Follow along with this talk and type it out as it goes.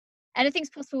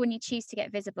anything's possible when you choose to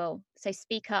get visible. So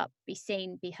speak up, be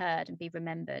seen, be heard, and be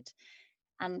remembered.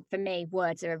 And for me,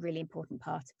 words are a really important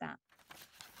part of that.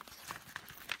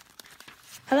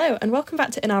 Hello and welcome back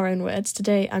to In Our Own Words.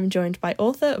 Today I'm joined by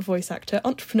author, voice actor,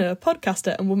 entrepreneur,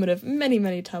 podcaster and woman of many,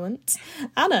 many talents,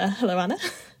 Anna. Hello, Anna.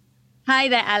 Hi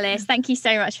there, Alice. Thank you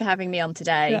so much for having me on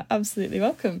today. You're absolutely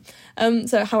welcome.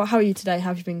 So how are you today? How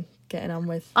have you been getting on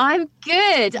with? I'm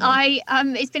good.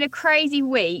 It's been a crazy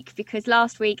week because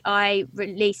last week I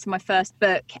released my first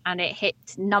book and it hit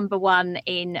 #1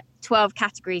 in 12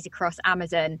 categories across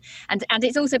Amazon, and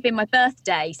it's also been my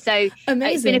birthday, so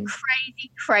amazing. It's been a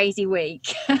crazy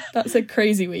week. That's a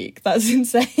crazy week. That's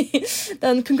insane.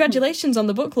 Then congratulations on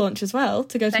the book launch as well,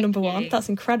 to go to Thank #1. you. That's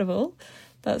incredible.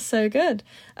 That's so good.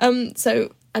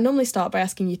 So I normally start by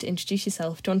asking you to introduce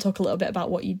yourself. Do you want to talk a little bit about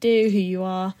what you do, who you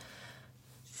are?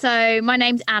 So my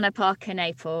name's Anna Parker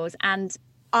Naples, and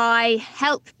I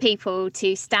help people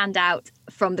to stand out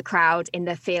from the crowd in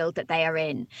the field that they are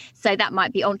in. So that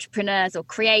might be entrepreneurs or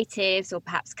creatives or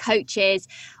perhaps coaches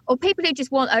or people who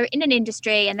just are in an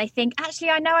industry and they think, actually,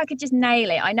 I know I could just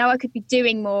nail it. I know I could be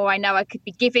doing more. I know I could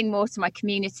be giving more to my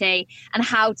community. And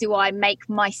how do I make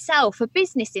myself a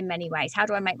business in many ways? How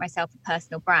do I make myself a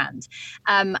personal brand?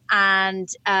 A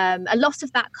lot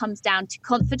of that comes down to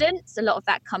confidence. A lot of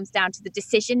that comes down to the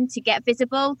decision to get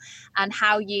visible and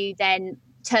how you then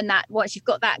turn that, once you've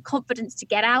got that confidence to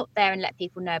get out there and let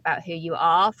people know about who you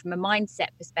are from a mindset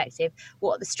perspective,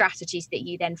 what are the strategies that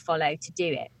you then follow to do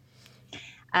it.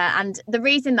 And the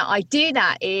reason that I do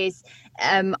that is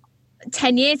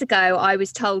 10 years ago, I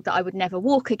was told that I would never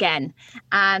walk again.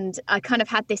 And I kind of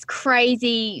had this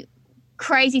crazy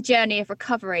journey of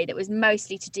recovery that was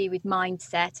mostly to do with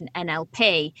mindset and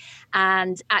NLP,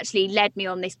 and actually led me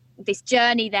on this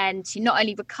journey then to not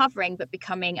only recovering but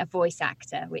becoming a voice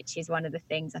actor, which is one of the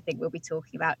things I think we'll be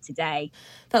talking about today.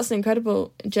 That's an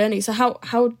incredible journey. So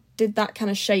how did that kind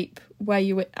of shape where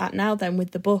you're at now then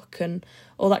with the book and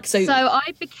all that? So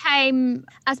I became,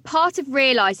 as part of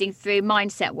realising through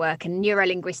mindset work and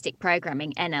neuro-linguistic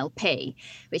programming, NLP,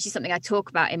 which is something I talk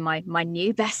about in my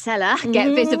new bestseller,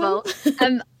 Get Visible,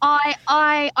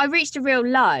 I reached a real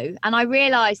low, and I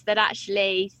realised that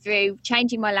actually through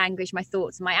changing my language, my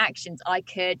thoughts and my actions, I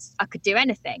could do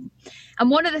anything.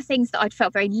 And one of the things that I'd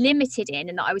felt very limited in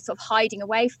and that I was sort of hiding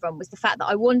away from was the fact that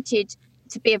I wanted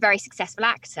to be a very successful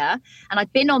actor, and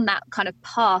I'd been on that kind of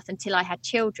path until I had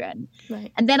children. Right.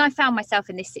 And then I found myself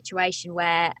in this situation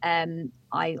where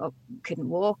I couldn't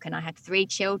walk and I had 3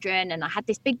 children, and I had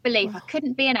this big belief I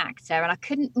couldn't be an actor and I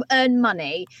couldn't earn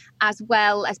money as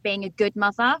well as being a good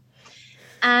mother.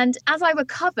 And as I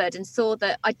recovered and saw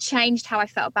that I changed how I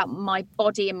felt about my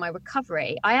body and my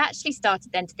recovery, I actually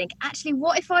started then to think, actually,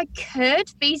 what if I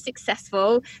could be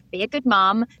successful, be a good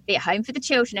mum, be at home for the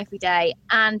children every day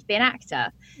and be an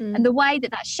actor? And the way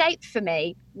that shaped for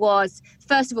me was,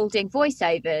 first of all, doing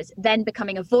voiceovers, then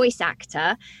becoming a voice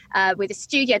actor with a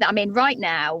studio that I'm in right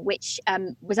now, which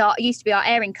used to be our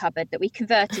airing cupboard that we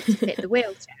converted to fit the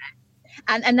wheelchair.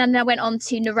 And then I went on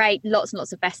to narrate lots and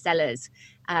lots of bestsellers,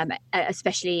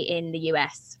 especially in the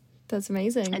US. That's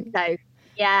amazing. And so,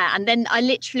 yeah. And then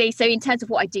so in terms of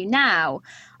what I do now,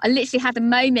 I literally had a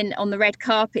moment on the red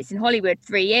carpets in Hollywood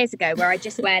 3 years ago where I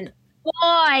just went,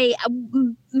 why? I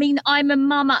mean, I'm a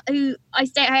mama who I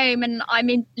stay at home and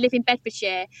live in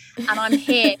Bedfordshire, and I'm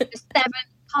here for the 7th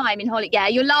time in Hollywood. Yeah,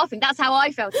 you're laughing. That's how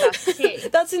I felt about it too.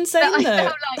 That's insane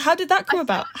though. How did that come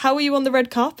about? How were you on the red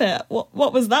carpet?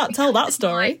 What was that? Tell that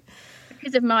story.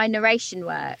 Because of my narration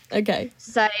work. Okay.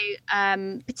 So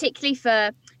particularly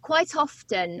for quite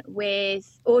often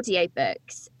with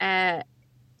audiobooks,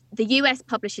 the US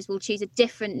publishers will choose a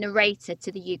different narrator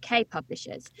to the UK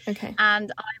publishers. Okay. And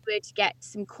I would get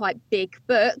some quite big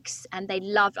books, and they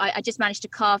loved, I just managed to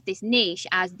carve this niche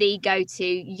as the go-to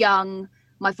young,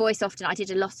 my voice often, I did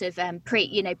a lot of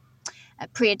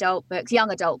pre-adult books,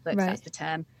 young adult books, right. That's the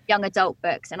term, young adult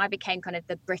books. And I became kind of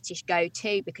the British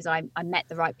go-to because I met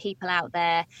the right people out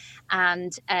there.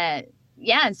 And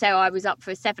and so I was up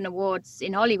for 7 awards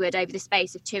in Hollywood over the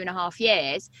space of 2.5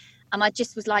 years. And I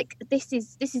just was like, this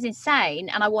is insane.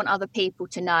 And I want other people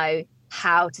to know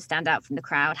how to stand out from the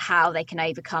crowd, how they can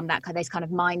overcome those kind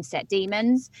of mindset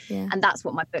demons. Yeah. And that's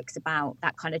what my book's about,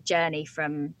 that kind of journey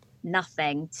from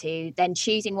nothing to then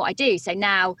choosing what I do. So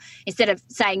now, instead of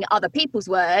saying other people's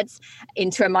words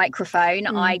into a microphone,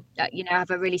 I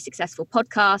have a really successful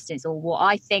podcast. It's all what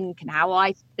I think and how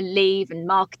I believe and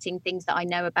marketing things that I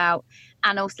know about.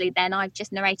 And also then I've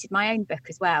just narrated my own book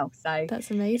as well. So that's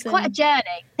amazing. It's quite a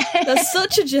journey. That's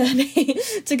such a journey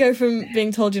to go from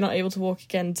being told you're not able to walk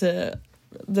again to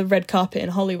the red carpet in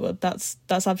Hollywood. That's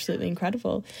absolutely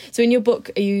incredible. So in your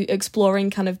book, are you exploring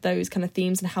kind of those kind of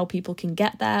themes and how people can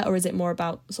get there, or is it more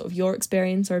about sort of your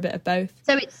experience, or a bit of both?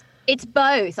 So it's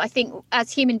both. I think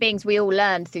as human beings, we all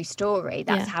learn through story.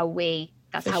 That's how we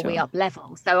up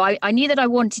level. So I knew that I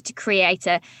wanted to create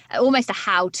almost a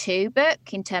how-to book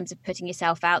in terms of putting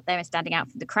yourself out there and standing out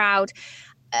from the crowd.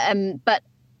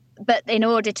 But in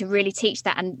order to really teach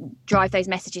that and drive those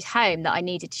messages home, that I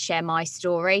needed to share my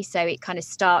story. So it kind of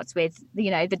starts with,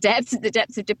 the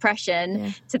depths of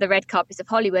depression to the red carpets of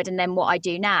Hollywood, and then what I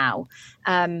do now.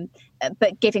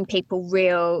 But giving people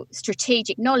real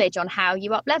strategic knowledge on how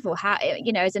you up level, how,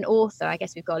 as an author, I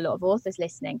guess we've got a lot of authors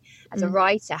listening. As a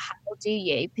writer, how do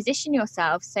you position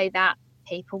yourself so that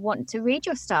people want to read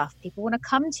your stuff, people want to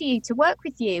come to you to work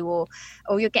with you, or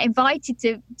you'll get invited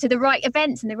to the right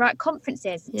events and the right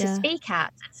conferences to speak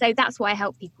at. So that's what I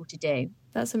help people to do.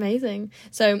 That's amazing.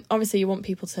 So obviously you want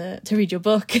people to read your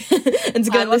book and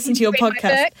to go and listen to your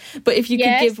podcast. But if you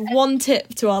could give one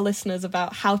tip to our listeners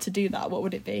about how to do that, what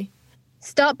would it be?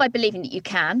 Start by believing that you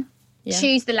can.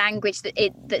 Choose the language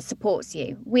that supports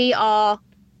you. We are,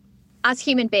 as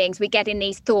human beings, we get in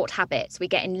these thought habits. We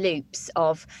get in loops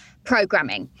of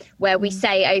programming where we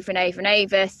say over and over and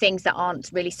over things that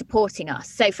aren't really supporting us.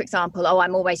 So, for example,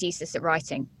 I'm always useless at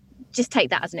writing. Just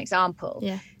take that as an example.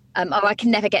 Yeah. I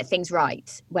can never get things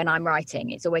right when I'm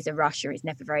writing. It's always a rush, or it's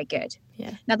never very good.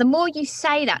 Yeah. Now, the more you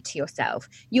say that to yourself,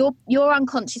 your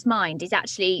unconscious mind is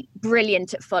actually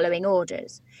brilliant at following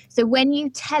orders. So when you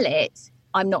tell it,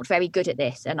 I'm not very good at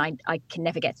this and I can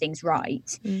never get things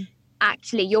right,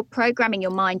 actually you're programming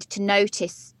your mind to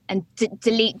notice and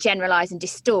delete, generalize and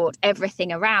distort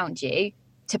everything around you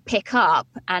to pick up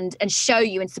and show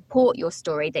you and support your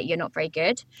story that you're not very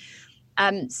good.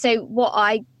 So what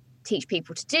I teach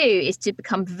people to do is to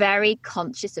become very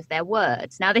conscious of their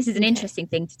words. Now, this is an interesting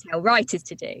thing to tell writers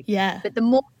to do. Yeah. But the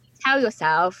more you tell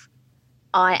yourself,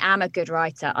 I am a good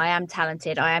writer, I am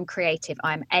talented, I am creative,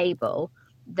 I am able,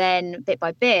 then bit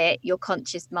by bit your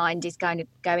conscious mind is going,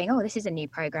 oh, this is a new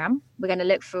program. We're going to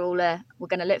look for all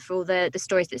the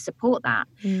stories that support that.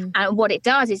 And what it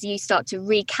does is you start to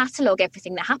recatalog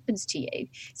everything that happens to you.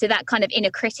 So that kind of inner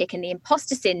critic and the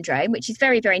imposter syndrome, which is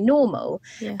very, very normal,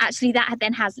 actually that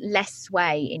then has less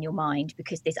sway in your mind,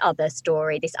 because this other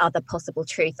story, this other possible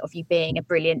truth of you being a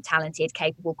brilliant, talented,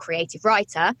 capable, creative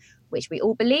writer, which we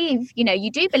all believe,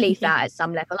 you do believe that at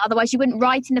some level, otherwise you wouldn't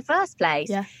write in the first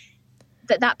place.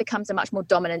 That becomes a much more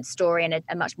dominant story and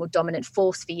a much more dominant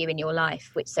force for you in your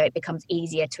life, so it becomes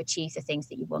easier to achieve the things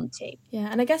that you want to. Yeah,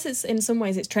 and I guess it's, in some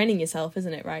ways, it's training yourself,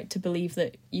 isn't it, right? To believe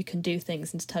that you can do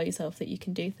things and to tell yourself that you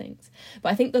can do things.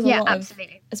 But I think there's a lot of,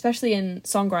 especially in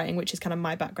songwriting, which is kind of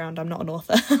my background, I'm not an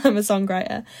author, I'm a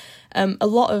songwriter. A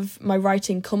lot of my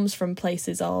writing comes from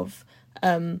places of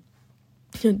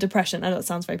depression. I know that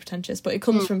sounds very pretentious, but it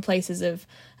comes from places of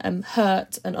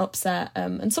hurt and upset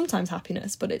and sometimes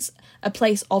happiness, but it's a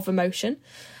place of emotion.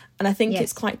 And I think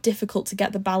it's quite difficult to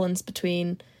get the balance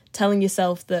between telling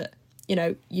yourself that,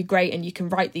 you're great and you can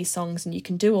write these songs and you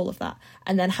can do all of that,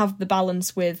 and then have the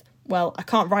balance with, well, I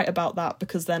can't write about that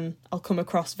because then I'll come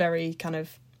across very kind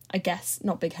of, I guess,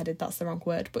 not big-headed, that's the wrong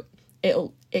word, but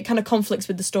it kind of conflicts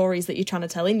with the stories that you're trying to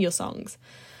tell in your songs.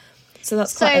 So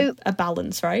that's quite a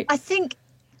balance, right? I think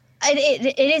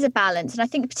it is a balance. And I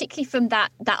think particularly from that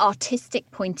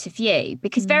artistic point of view,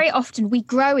 because very often we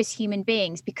grow as human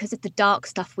beings because of the dark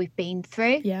stuff we've been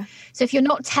through. Yeah. So if you're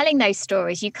not telling those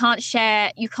stories, you can't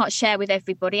share with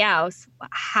everybody else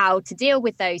how to deal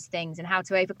with those things and how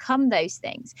to overcome those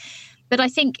things. But I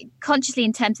think consciously,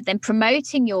 in terms of then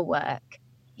promoting your work,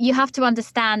 you have to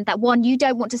understand that, one, you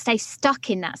don't want to stay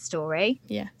stuck in that story.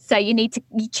 Yeah. So you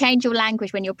change your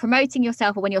language when you're promoting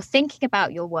yourself or when you're thinking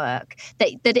about your work,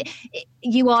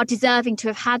 you are deserving to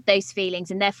have had those feelings,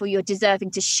 and therefore you're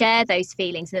deserving to share those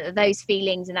feelings, and that those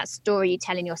feelings and that story you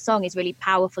tell in your song is really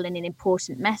powerful and an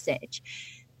important message.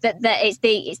 That it's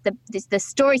the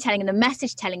storytelling and the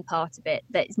message telling part of it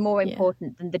that is more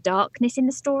important than the darkness in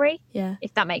the story. Yeah.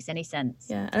 If that makes any sense.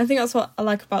 Yeah. And I think that's what I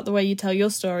like about the way you tell your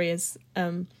story is,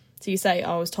 so you say,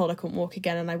 I was told I couldn't walk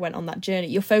again and I went on that journey.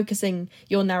 You're focusing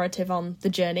your narrative on the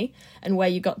journey and where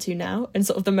you got to now, and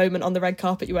sort of the moment on the red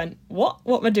carpet you went, what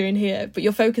am I doing here? But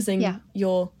you're focusing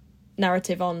your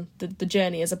narrative on the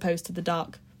journey as opposed to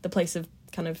the place of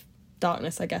kind of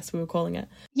darkness, I guess we were calling it.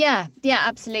 Yeah,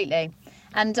 absolutely.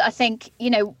 And I think,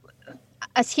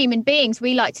 as human beings,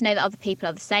 we like to know that other people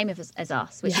are the same as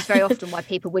us, which is very often why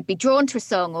people would be drawn to a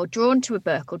song or drawn to a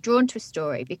book or drawn to a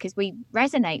story, because we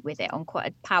resonate with it on quite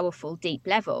a powerful, deep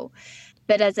level.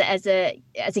 But as a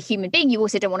human being, you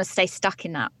also don't want to stay stuck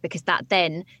in that, because that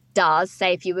then does,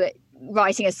 say if you were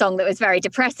writing a song that was very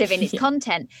depressive in its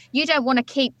content. You don't want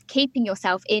to keeping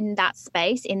yourself in that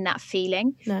space, in that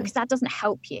feeling, because that doesn't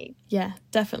help you. Yeah,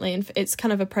 definitely. And it's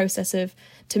kind of a process of,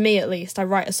 to me at least, I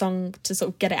write a song to sort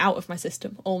of get it out of my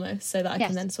system almost, so that I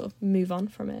can then sort of move on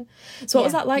from it. So what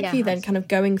was that like for you then, kind of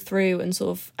going through and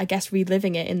sort of, I guess,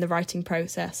 reliving it in the writing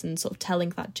process and sort of telling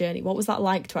that journey? What was that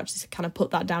like to actually kind of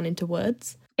put that down into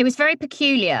words? It was very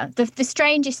peculiar. The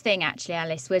strangest thing, actually,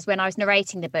 Alice, was when I was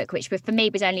narrating the book, which for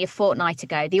me was only a fortnight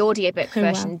ago. The audiobook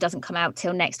version doesn't come out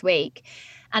till next week.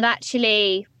 And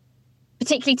actually,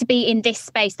 particularly to be in this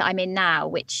space that I'm in now,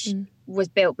 which was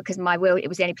built because it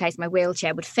was the only place my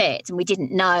wheelchair would fit. And we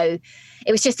didn't know.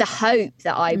 It was just a hope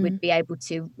that I would be able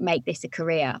to make this a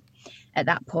career at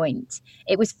that point.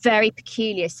 It was very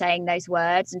peculiar saying those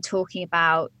words and talking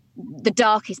about the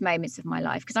darkest moments of my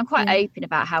life, because I'm quite open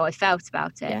about how I felt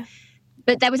about it.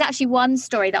 But there was actually one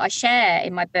story that I share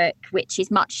in my book which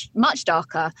is much, much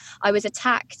darker. I was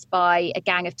attacked by a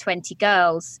gang of 20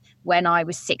 girls when I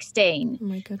was 16. Oh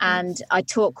my goodness. And I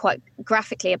talk quite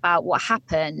graphically about what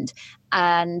happened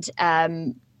and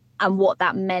what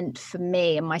that meant for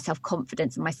me and my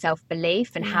self-confidence and my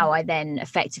self-belief, and how I then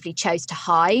effectively chose to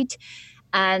hide.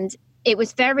 And it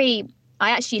was I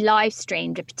actually live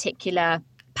streamed a particular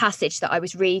passage that I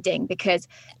was reading, because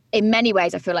in many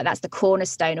ways I feel like that's the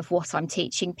cornerstone of what I'm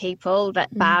teaching people,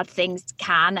 that bad things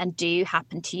can and do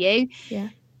happen to you,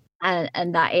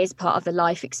 and that is part of the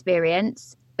life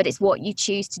experience, but it's what you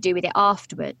choose to do with it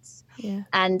afterwards.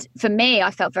 And for me,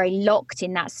 I felt very locked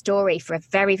in that story for a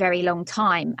very, very long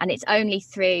time, and it's only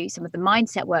through some of the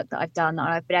mindset work that I've done that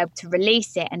I've been able to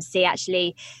release it and see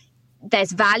actually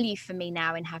there's value for me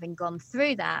now in having gone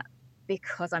through that,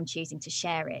 because I'm choosing to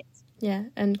share it. Yeah,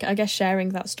 and I guess sharing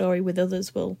that story with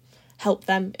others will help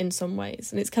them in some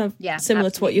ways. And it's kind of similar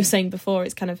to what you were saying before.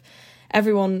 It's kind of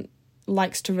everyone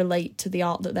likes to relate to the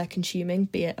art that they're consuming,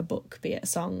 be it a book, be it a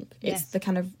song. It's the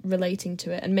kind of relating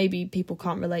to it. And maybe people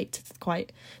can't relate to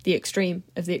quite the extreme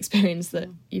of the experience that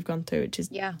you've gone through, which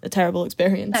is a terrible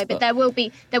experience. No, but there will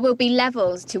be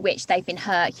levels to which they've been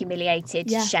hurt,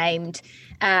 humiliated, shamed,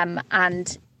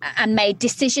 and made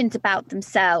decisions about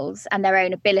themselves and their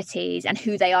own abilities and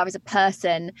who they are as a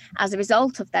person as a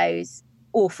result of those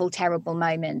awful, terrible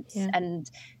moments. And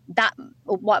that,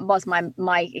 what was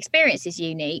my experience, is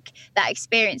unique. That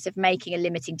experience of making a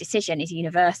limiting decision is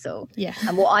universal.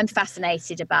 And what I'm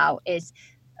fascinated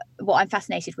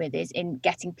with is in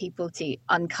getting people to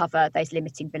uncover those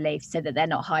limiting beliefs so that they're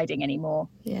not hiding anymore.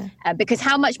 Because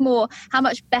how much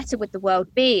better would the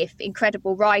world be if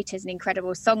incredible writers and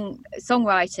incredible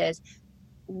songwriters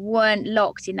weren't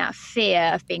locked in that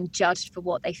fear of being judged for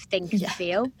what they think and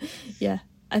feel?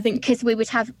 I think because we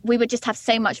would just have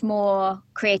so much more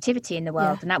creativity in the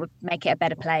world, and that would make it a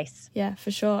better place. Yeah, for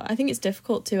sure. I think it's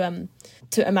difficult to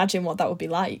imagine what that would be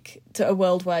like, to a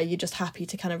world where you're just happy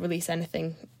to kind of release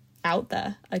anything out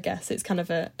there. I guess it's kind of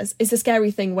it's a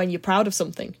scary thing when you're proud of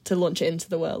something to launch it into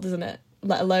the world, isn't it?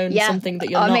 Let alone something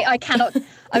that you're not. I cannot.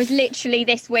 I was literally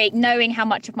this week, knowing how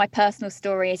much of my personal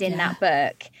story is in that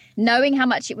book, knowing how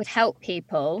much it would help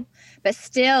people, but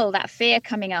still that fear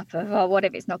coming up of, oh, what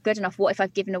if it's not good enough? What if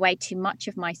I've given away too much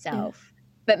of myself?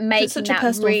 But making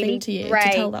that really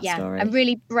brave, a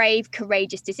really brave,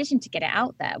 courageous decision to get it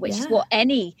out there, which is what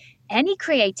any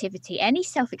creativity, any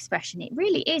self-expression, it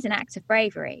really is an act of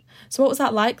bravery. So what was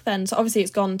that like then? So obviously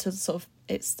it's gone to sort of,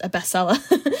 it's a bestseller,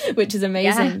 which is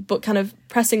amazing, but kind of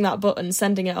pressing that button,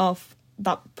 sending it off,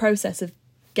 that process of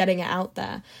getting it out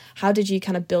there, how did you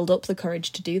kind of build up the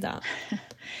courage to do that?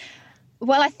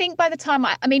 Well, I think by the time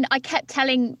I kept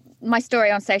telling my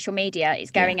story on social media,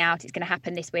 it's going out, it's going to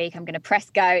happen this week, I'm going to press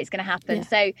go, it's going to happen.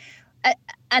 So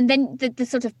and then the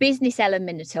sort of business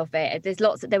element of it,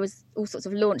 there was all sorts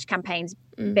of launch campaigns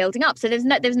building up, so there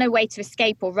was no way to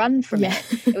escape or run from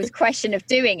it. It was a question of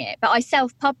doing it. But I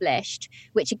self-published,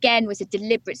 which again was a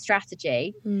deliberate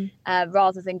strategy,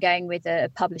 rather than going with a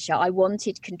publisher. I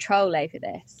wanted control over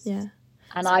this,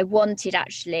 and I wanted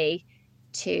actually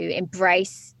to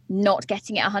embrace not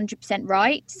getting it 100%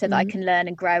 right, so that I can learn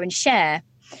and grow and share.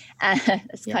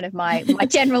 That's kind of my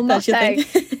general motto.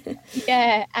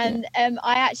 And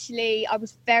I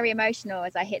was very emotional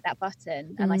as I hit that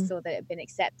button and I saw that it had been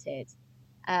accepted,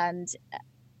 and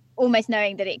almost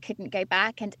knowing that it couldn't go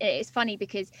back. And it's funny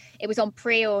because it was on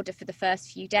pre-order for the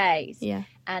first few days,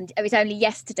 and it was only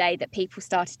yesterday that people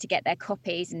started to get their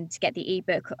copies and to get the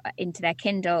ebook into their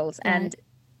Kindles, and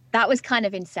that was kind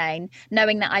of insane,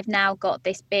 knowing that I've now got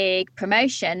this big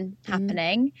promotion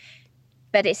happening,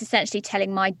 but it's essentially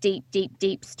telling my deep, deep,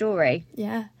 deep story.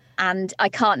 And I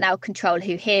can't now control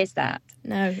who hears that.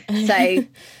 No. So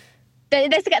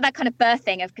there's that kind of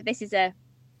birthing of, this is a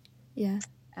Yeah.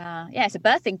 It's a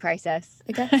birthing process.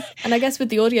 I guess. And I guess with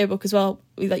the audiobook as well,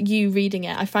 like you reading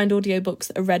it, I find audiobooks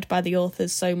that are read by the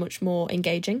authors so much more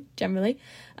engaging generally.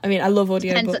 I mean, I love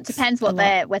audiobooks. Depends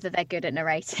whether they're good at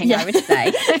narrating, I would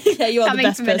say. Yeah, you are the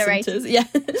best person to. Yeah.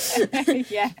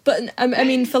 Yeah. But I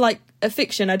mean, for like a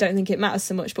fiction, I don't think it matters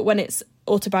so much. But when it's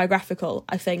autobiographical,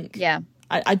 I think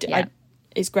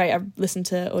it's great. I've listened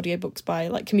to audiobooks by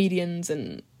like comedians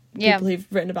and people who've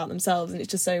written about themselves, and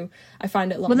it's just so I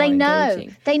find it a lot more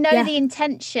engaging. They know the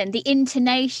intention, the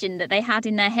intonation that they had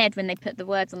in their head when they put the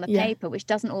words on the paper, which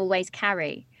doesn't always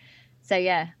carry. So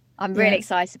I'm really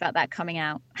excited about that coming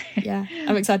out. Yeah,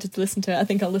 I'm excited to listen to it. I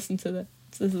think I'll listen to it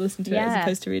as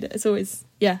opposed to read it. It's always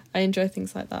I enjoy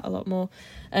things like that a lot more.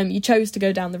 You chose to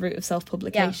go down the route of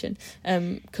self-publication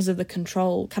because of the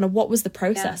control. Kind of, what was the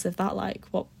process of that like?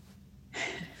 What?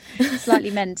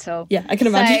 Slightly mental. Yeah, I can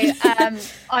imagine.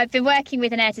 So I've been working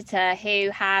with an editor who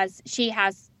has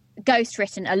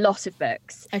ghostwritten a lot of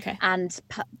books and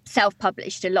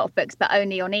self-published a lot of books, but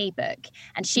only on ebook.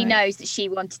 And she knows that she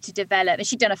wanted to develop, and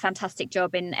she'd done a fantastic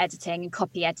job in editing and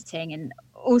copy editing and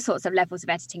all sorts of levels of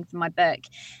editing for my book.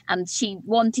 And she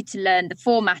wanted to learn the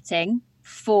formatting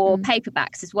for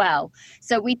paperbacks as well.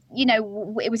 So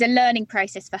it was a learning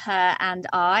process for her and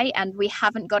we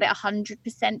haven't got it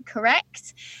 100%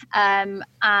 correct. But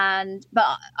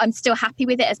I'm still happy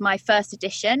with it as my first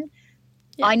edition.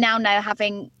 Yeah. I now know,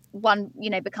 having one,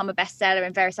 become a bestseller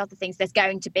and various other things, there's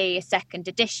going to be a second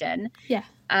edition. Yeah.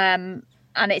 And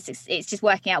it's just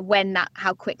working out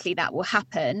how quickly that will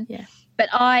happen. Yeah. But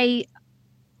I'm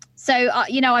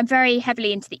very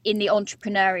heavily in the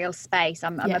entrepreneurial space.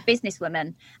 I'm a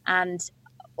businesswoman, and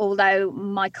although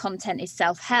my content is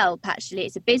self-help, actually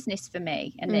it's a business for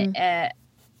me, and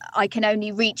I can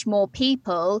only reach more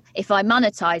people if I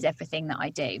monetize everything that I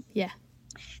do. Yeah.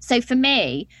 So for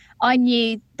me, I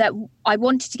knew that I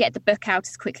wanted to get the book out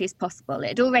as quickly as possible. It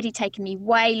had already taken me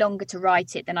way longer to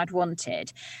write it than I'd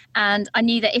wanted. And I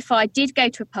knew that if I did go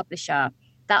to a publisher,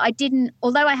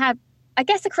 although I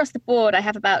guess across the board, I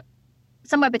have about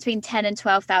somewhere between 10 and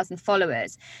 12,000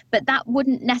 followers, but that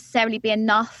wouldn't necessarily be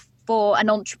enough for an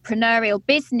entrepreneurial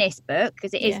business book,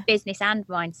 because it is business and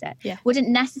mindset. Wouldn't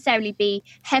necessarily be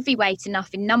heavyweight enough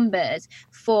in numbers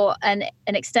for an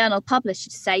external publisher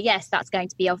to say, yes, that's going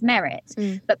to be of merit.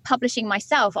 But publishing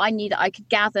myself, I knew that I could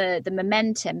gather the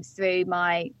momentum through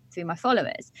my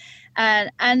followers.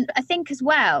 And I think as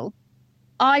well,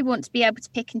 I want to be able to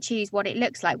pick and choose what it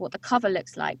looks like, what the cover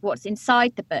looks like, what's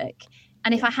inside the book.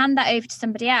 And if I hand that over to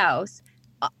somebody else,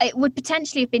 it would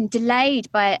potentially have been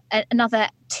delayed by another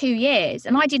 2 years,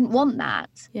 and I didn't want that.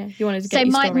 Yeah, you wanted to get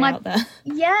your story out there.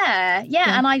 Yeah.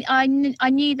 And I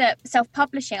knew that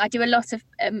self-publishing, I do a lot of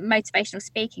motivational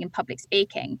speaking and public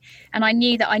speaking, and I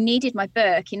knew that I needed my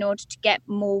book in order to get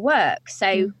more work.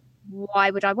 So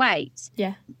why would I wait?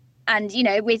 Yeah. And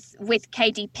with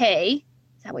KDP,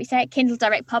 is that what you say? Kindle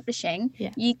Direct Publishing.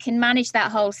 Yeah. You can manage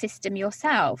that whole system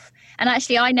yourself. And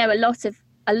actually, I know a lot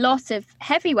of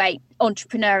heavyweight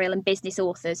entrepreneurial and business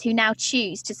authors who now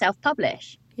choose to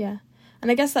self-publish. Yeah.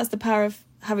 And I guess that's the power of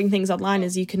having things online,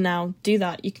 is you can now do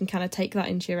that. You can kind of take that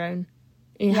into your own.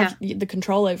 You have the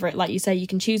control over it. Like you say, you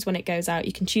can choose when it goes out.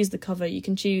 You can choose the cover. You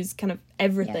can choose kind of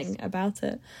everything about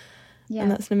it. Yeah.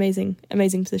 And that's an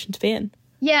amazing position to be in.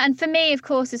 Yeah, and for me, of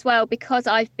course, as well, because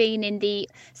I've been in the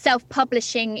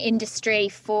self-publishing industry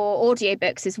for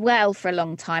audiobooks as well for a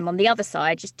long time, on the other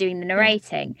side, just doing the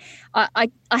narrating,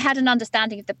 I had an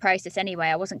understanding of the process anyway.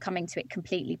 I wasn't coming to it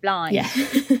completely blind.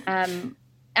 Yeah.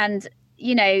 And,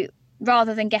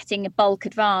 rather than getting a bulk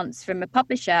advance from a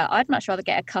publisher, I'd much rather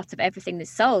get a cut of everything that's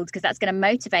sold, because that's going to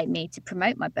motivate me to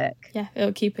promote my book. Yeah,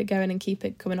 it'll keep it going and keep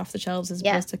it coming off the shelves, as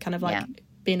opposed to kind of like...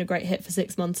 being a great hit for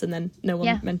 6 months and then no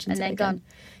one mentions it again. Gone.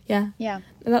 Yeah.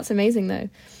 And that's amazing though.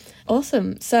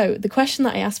 Awesome. So the question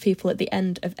that I ask people at the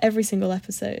end of every single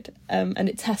episode, and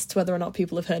it tests whether or not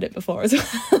people have heard it before as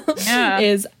well,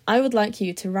 is I would like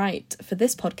you to write for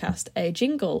this podcast a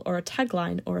jingle or a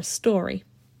tagline or a story.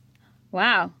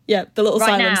 Wow. Yeah, the little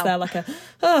silence now. There, like a,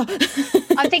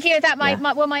 I'm thinking of that, my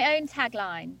own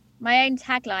tagline. My own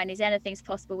tagline is anything's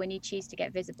possible when you choose to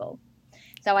get visible.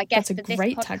 So I guess that's a for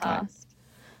great this podcast, tagline.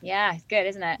 Yeah, it's good,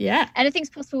 isn't it? Yeah. Anything's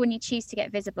possible when you choose to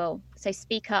get visible. So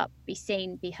speak up, be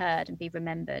seen, be heard, and be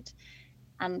remembered.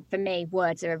 And for me,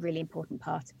 words are a really important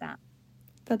part of that.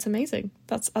 That's amazing.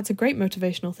 That's a great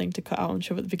motivational thing to cut out and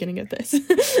shove at the beginning of this.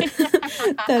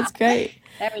 That's great.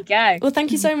 There we go. Well,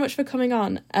 thank you so much for coming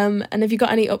on. And have you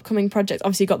got any upcoming projects?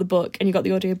 Obviously, you got the book and you got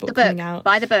the audiobook coming out.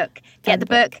 Buy the book. Get the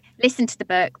book. Listen to the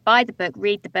book. Buy the book.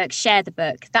 Read the book. Share the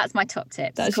book. That's my top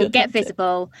tip. It's called Get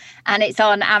Visible, and it's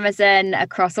on Amazon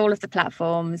across all of the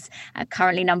platforms.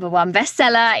 Currently #1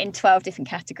 bestseller in 12 different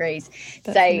categories.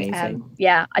 That's amazing.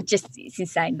 It's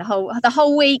insane. The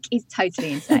whole week is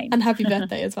totally insane. And happy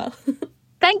birthday as well.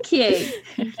 Thank you.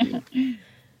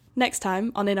 Next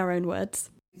time on In Our Own Words.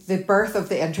 The birth of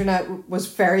the internet was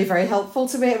very, very helpful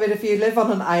to me. I mean, if you live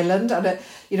on an island and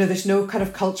there's no kind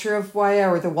of culture of YA,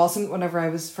 or there wasn't whenever I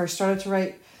was first started to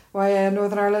write YA in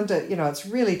Northern Ireland, it's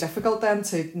really difficult then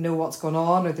to know what's going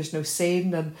on, or there's no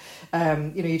scene,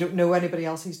 and you don't know anybody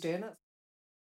else who's doing it.